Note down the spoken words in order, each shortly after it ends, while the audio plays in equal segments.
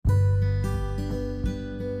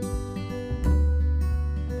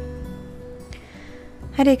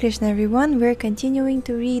Hare Krishna everyone, we're continuing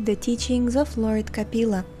to read the teachings of Lord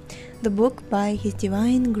Kapila, the book by His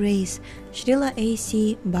Divine Grace, Srila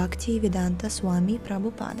A.C. Bhaktivedanta Swami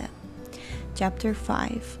Prabhupada. Chapter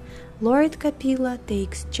 5. Lord Kapila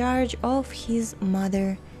takes charge of his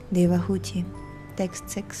mother Devahuti. Text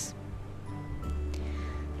 6.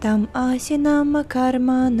 Tam asinam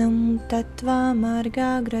karmanam tattva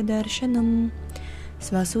margagradarshanam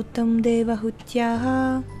svasutam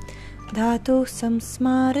devahutyaha dhatu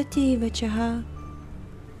samsmarati vachaha.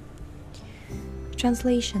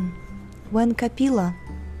 Translation. When Kapila,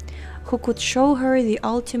 who could show her the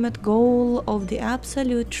ultimate goal of the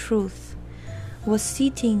absolute truth, was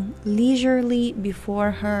sitting leisurely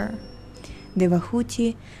before her,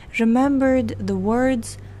 Devahuti remembered the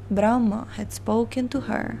words Brahma had spoken to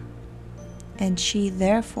her, and she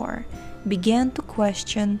therefore began to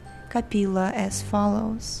question Kapila as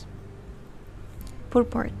follows.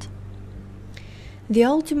 Purport. The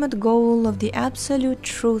ultimate goal of the absolute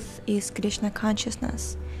truth is Krishna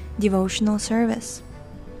consciousness, devotional service.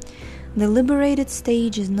 The liberated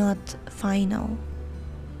stage is not final.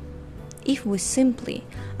 If we simply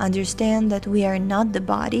understand that we are not the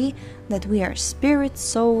body, that we are spirit,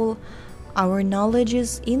 soul, our knowledge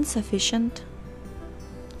is insufficient.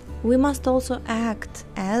 We must also act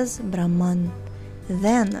as Brahman.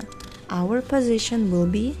 Then our position will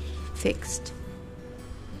be fixed.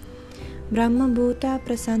 Brahma bhuta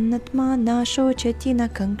prasannatma na shochati na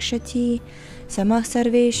kankshati samah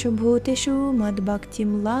sarveshu bhuteshu mad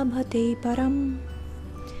bhaktim labhate param.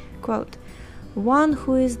 Quote, one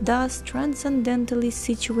who is thus transcendentally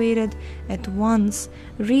situated at once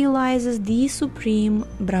realizes the supreme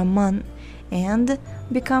Brahman and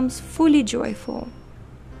becomes fully joyful.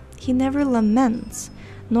 He never laments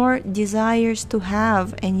nor desires to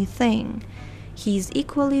have anything. He is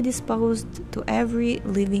equally disposed to every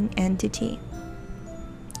living entity.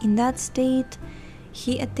 In that state,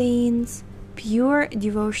 he attains pure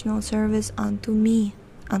devotional service unto me.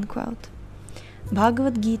 Unquote.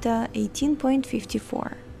 Bhagavad Gita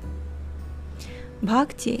 18.54.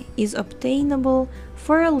 Bhakti is obtainable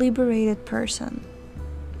for a liberated person.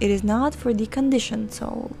 It is not for the conditioned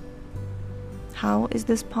soul. How is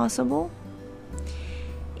this possible?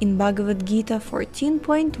 In Bhagavad Gita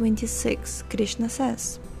 14.26, Krishna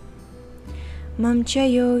says, Mamcha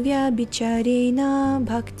yovya bicharena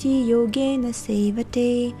bhakti yogena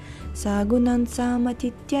sevate sagunan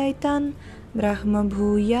samatityaitan brahma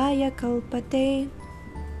bhuyaya kalpate.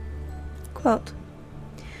 Quote,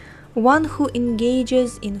 one who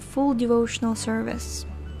engages in full devotional service,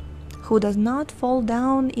 who does not fall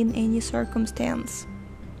down in any circumstance,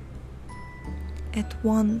 at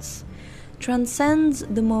once transcends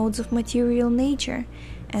the modes of material nature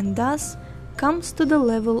and thus comes to the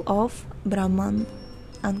level of Brahman.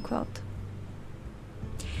 Unquote.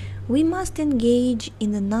 We must engage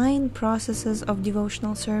in the 9 processes of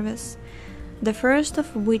devotional service, the first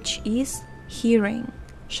of which is hearing,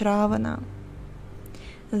 Shravana.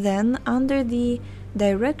 Then, under the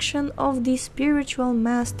direction of the spiritual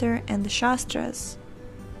master and the Shastras,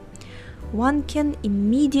 one can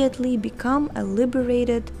immediately become a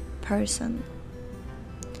liberated person.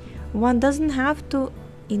 One doesn't have to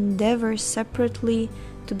endeavor separately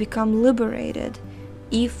to become liberated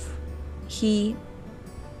if he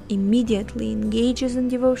immediately engages in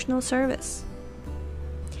devotional service.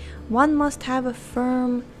 One must have a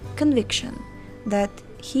firm conviction that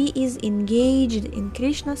he is engaged in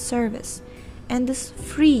Krishna's service and is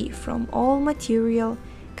free from all material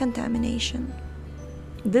contamination.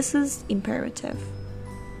 This is imperative.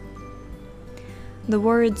 The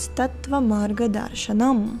words Tattva Marga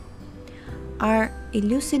Darshanam are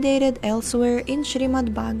elucidated elsewhere in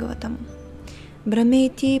Srimad Bhagavatam.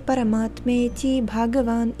 Brahmeti Paramatmeti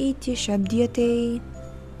Bhagavan iti Shabdyate.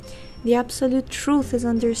 The absolute truth is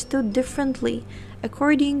understood differently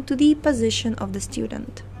according to the position of the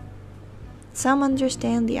student. Some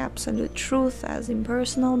understand the absolute truth as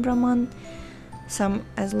impersonal Brahman, some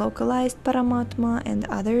as localized Paramatma, and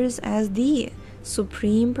others as the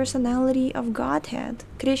Supreme Personality of Godhead,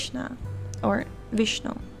 Krishna or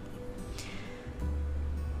Vishnu.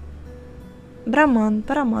 Brahman,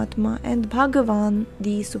 Paramatma, and Bhagavan,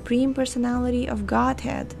 the Supreme Personality of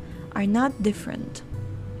Godhead, are not different.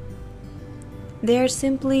 They are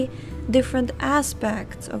simply different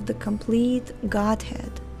aspects of the complete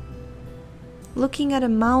Godhead. Looking at a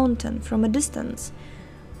mountain from a distance,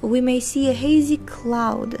 we may see a hazy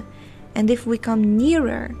cloud, and if we come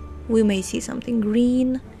nearer, we may see something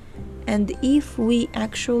green, and if we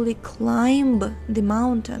actually climb the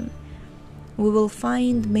mountain, we will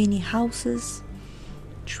find many houses,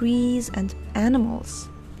 trees, and animals.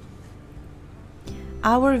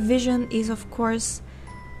 Our vision is, of course,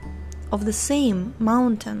 of the same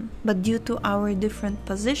mountain, but due to our different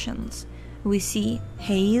positions, we see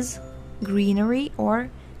haze, greenery, or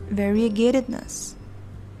variegatedness.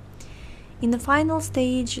 In the final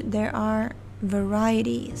stage, there are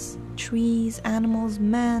varieties: trees, animals,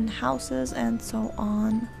 men, houses, and so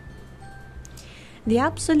on. The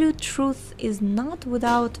absolute truth is not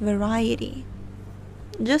without variety.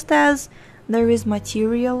 Just as there is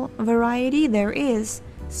material variety, there is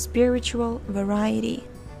spiritual variety.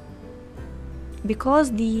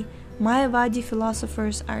 Because the Mayavadi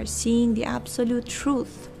philosophers are seeing the absolute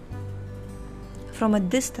truth from a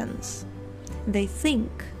distance, they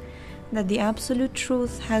think that the absolute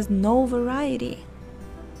truth has no variety.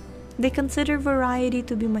 They consider variety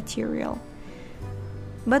to be material.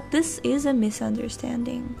 But this is a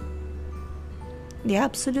misunderstanding. The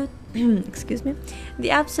absolute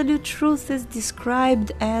the absolute truth is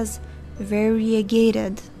described as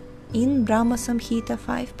variegated in Brahma Samhita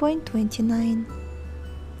 5.29.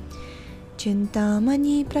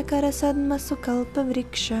 Chintamani prakarasadma sukalpa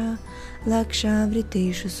vriksha laksha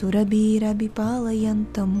vriteshu surabira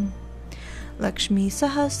bipalayantam Lakshmi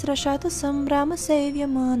sahasrashata sambrama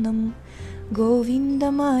sevyamanam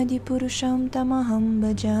Govindamadi purusham tamaham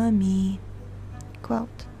bhajami.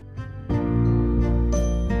 Quote.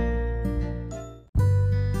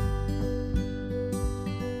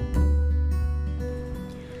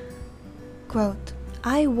 Quote,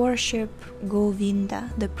 I worship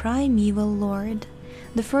Govinda, the primeval Lord,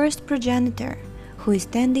 the first progenitor, who is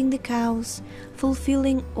tending the cows,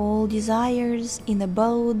 fulfilling all desires in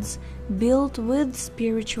abodes built with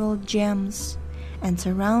spiritual gems, and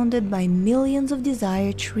surrounded by millions of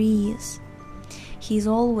desire trees. He is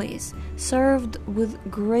always served with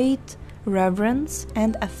great reverence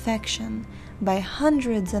and affection by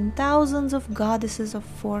hundreds and thousands of goddesses of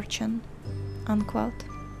fortune. Unquote.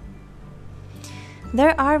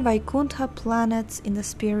 There are Vaikuntha planets in the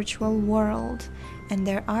spiritual world, and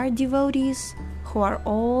there are devotees who are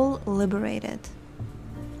all liberated.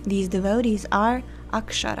 These devotees are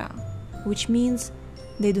Akshara, which means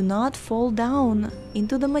they do not fall down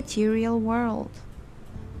into the material world.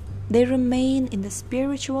 They remain in the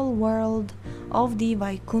spiritual world of the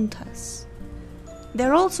Vaikunthas. They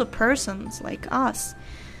are also persons like us,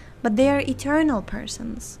 but they are eternal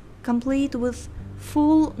persons, complete with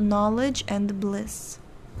full knowledge and bliss.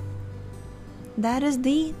 That is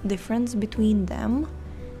the difference between them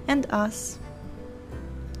and us.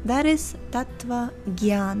 That is Tattva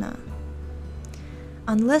Jnana.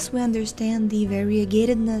 Unless we understand the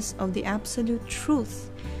variegatedness of the absolute truth,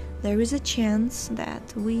 there is a chance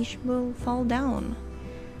that we will fall down.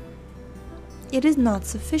 It is not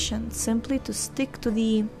sufficient simply to stick to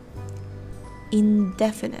the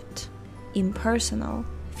indefinite, impersonal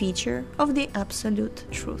feature of the absolute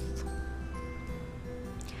truth.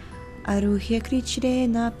 Aruhya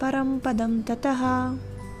krichrena param padam tataha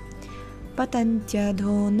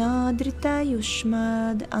patantyadho nadrita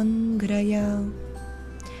yushmad angraya.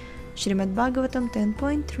 Srimad Bhagavatam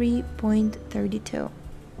 10.3.32.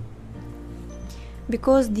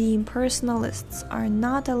 Because the impersonalists are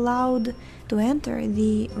not allowed to enter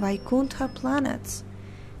the Vaikuntha planets,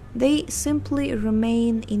 they simply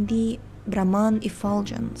remain in the Brahman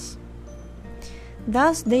effulgence.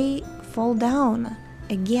 Thus they fall down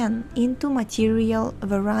again into material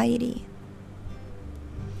variety.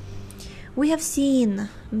 We have seen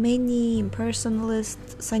many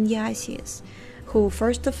impersonalist sannyasis who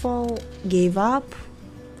first of all gave up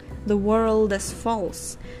the world as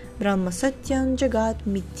false, Brahma Satyam Jagat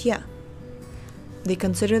Mithya. They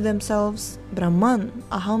consider themselves Brahman,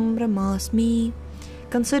 Aham Brahmasmi,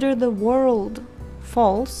 consider the world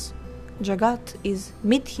false, Jagat is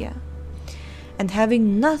Mithya, and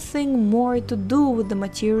having nothing more to do with the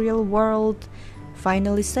material world,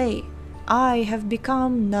 finally say, I have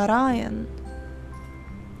become Narayan.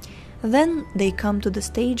 Then they come to the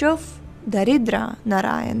stage of Daridra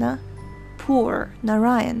Narayana, poor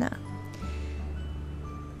Narayana.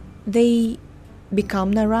 They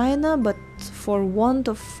become Narayana, but for want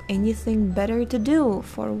of anything better to do,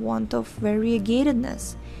 for want of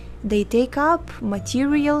variegatedness, they take up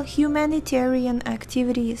material humanitarian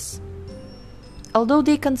activities. Although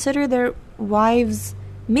they consider their wives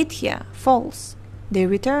mithya, false, they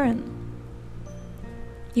return.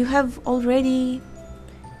 You have already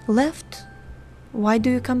left. Why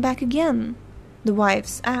do you come back again? The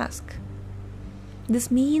wives ask.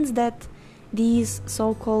 This means that these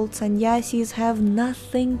so-called sannyasis have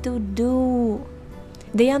nothing to do.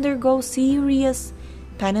 They undergo serious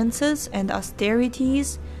penances and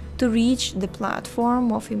austerities to reach the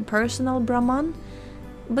platform of impersonal Brahman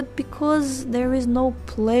but because there is no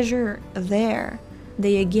pleasure there,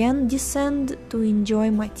 they again descend to enjoy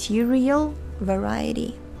material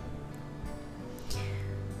variety.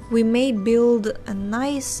 We may build a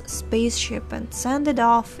nice spaceship and send it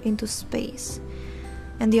off into space,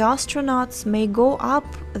 and the astronauts may go up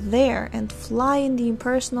there and fly in the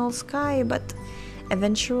impersonal sky, but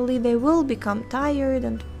eventually they will become tired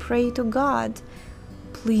and pray to God,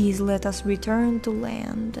 "Please let us return to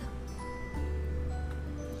land."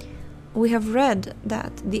 We have read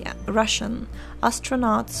that the Russian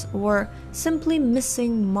astronauts were simply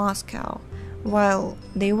missing Moscow while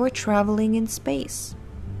they were traveling in space.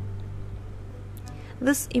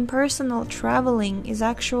 This impersonal traveling is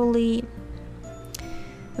actually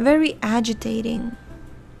very agitating.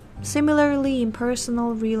 Similarly,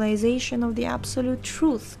 impersonal realization of the absolute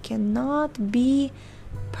truth cannot be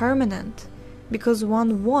permanent because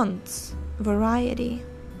one wants variety.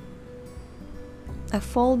 A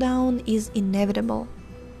fall down is inevitable.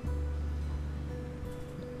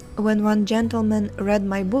 When one gentleman read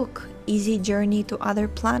my book, Easy Journey to Other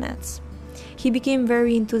Planets, he became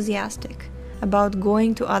very enthusiastic about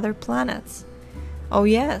going to other planets. "Oh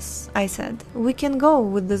yes," I said, "we can go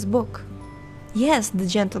with this book." "Yes," the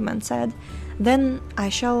gentleman said, "then I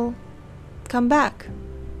shall come back."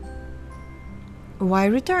 "Why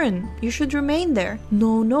return? You should remain there."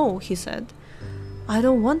 "No, no," he said, "I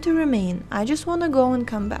don't want to remain. I just want to go and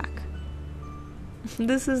come back."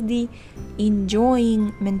 This is the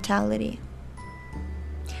enjoying mentality.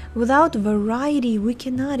 Without variety, we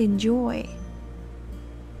cannot enjoy.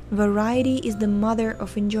 Variety is the mother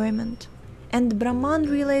of enjoyment. And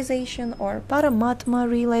Brahman realization or Paramatma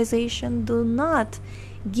realization do not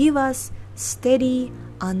give us steady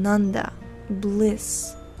ananda,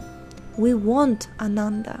 bliss. We want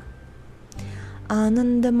ananda.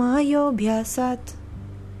 Anandamayo bhyasat.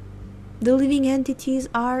 The living entities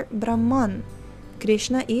are Brahman.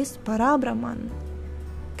 Krishna is Parabrahman.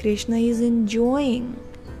 Krishna is enjoying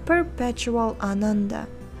perpetual ananda.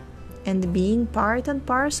 And being part and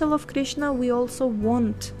parcel of Krishna, we also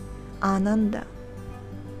want Ananda.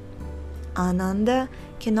 Ananda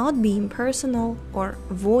cannot be impersonal or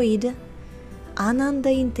void. Ananda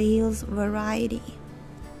entails variety.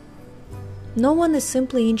 No one is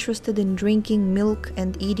simply interested in drinking milk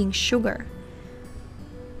and eating sugar.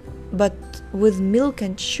 But with milk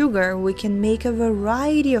and sugar, we can make a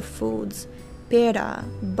variety of foods: peda,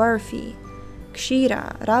 barfi,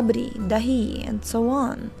 kshira, rabri, dahi, and so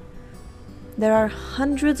on. There are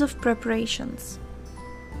hundreds of preparations.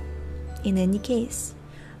 In any case,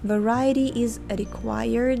 variety is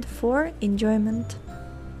required for enjoyment.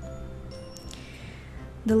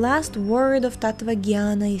 The last word of Tattva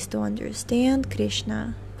Jnana is to understand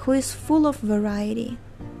Krishna, who is full of variety.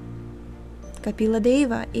 Kapila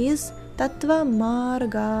Deva is Tattva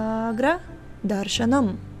Margagra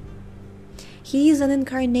Darshanam. He is an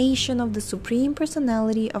incarnation of the Supreme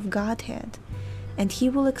Personality of Godhead, and he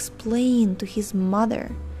will explain to his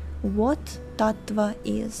mother what Tattva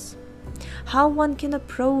is, how one can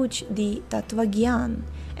approach the Tattva Gyan,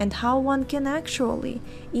 and how one can actually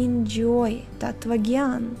enjoy Tattva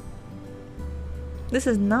Gyan. This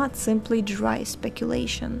is not simply dry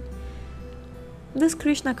speculation. This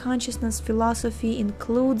Krishna consciousness philosophy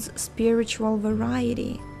includes spiritual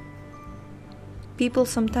variety. People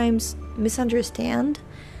sometimes misunderstand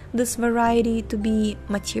this variety to be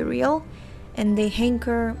material, and they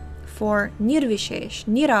hanker for nirvishesh,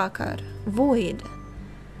 nirakar, void.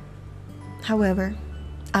 However,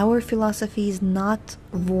 our philosophy is not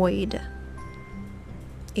void.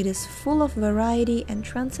 It is full of variety and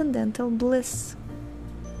transcendental bliss.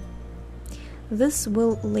 This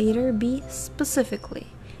will later be specifically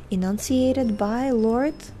enunciated by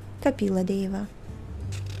Lord Kapila Deva.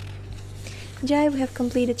 Jai, we have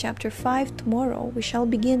completed chapter 5. Tomorrow we shall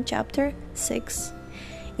begin chapter 6,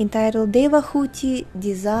 entitled Devahuti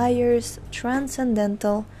Desires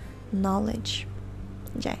Transcendental Knowledge.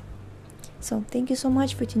 Jai. So thank you so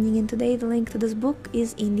much for tuning in today. The link to this book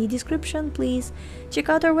is in the description. Please check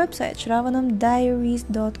out our website,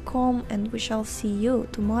 shravanamdiaries.com, and we shall see you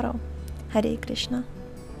tomorrow. Hare Krishna.